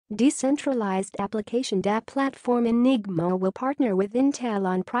Decentralized application DApp platform Enigma will partner with Intel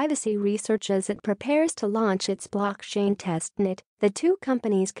on privacy research as it prepares to launch its blockchain testnet, the two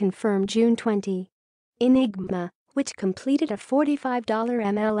companies confirmed June 20. Enigma, which completed a $45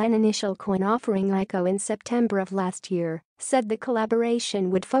 MLN initial coin offering ICO in September of last year, said the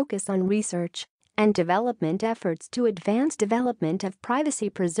collaboration would focus on research and development efforts to advance development of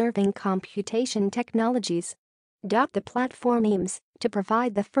privacy-preserving computation technologies. The platform aims to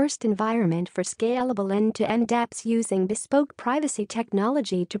provide the first environment for scalable end-to-end DApps using bespoke privacy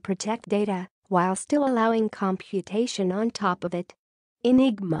technology to protect data while still allowing computation on top of it.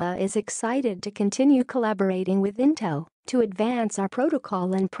 Enigma is excited to continue collaborating with Intel to advance our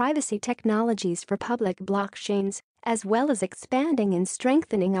protocol and privacy technologies for public blockchains, as well as expanding and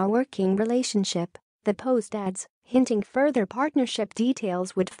strengthening our working relationship, the post adds, hinting further partnership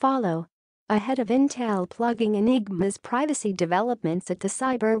details would follow. Ahead of Intel plugging Enigma's privacy developments at the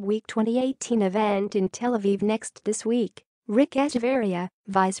Cyber Week 2018 event in Tel Aviv this week, Rick Echeverria,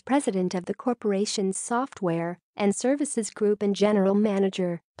 vice president of the corporation's software and services group and general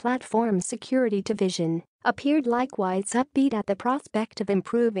manager, platform security division, appeared likewise upbeat at the prospect of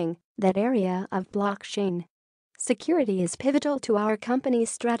improving that area of blockchain. Security is pivotal to our company's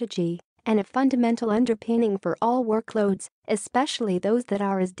strategy and a fundamental underpinning for all workloads, especially those that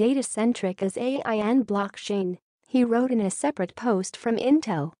are as data-centric as AI and blockchain, he wrote in a separate post from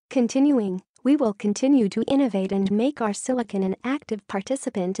Intel, continuing, "We will continue to innovate and make our silicon an active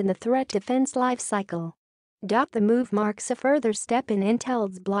participant in the threat defense lifecycle." The move marks a further step in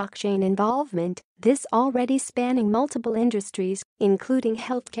Intel's blockchain involvement, this already spanning multiple industries, including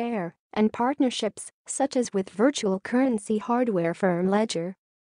healthcare, and partnerships, such as with virtual currency hardware firm Ledger.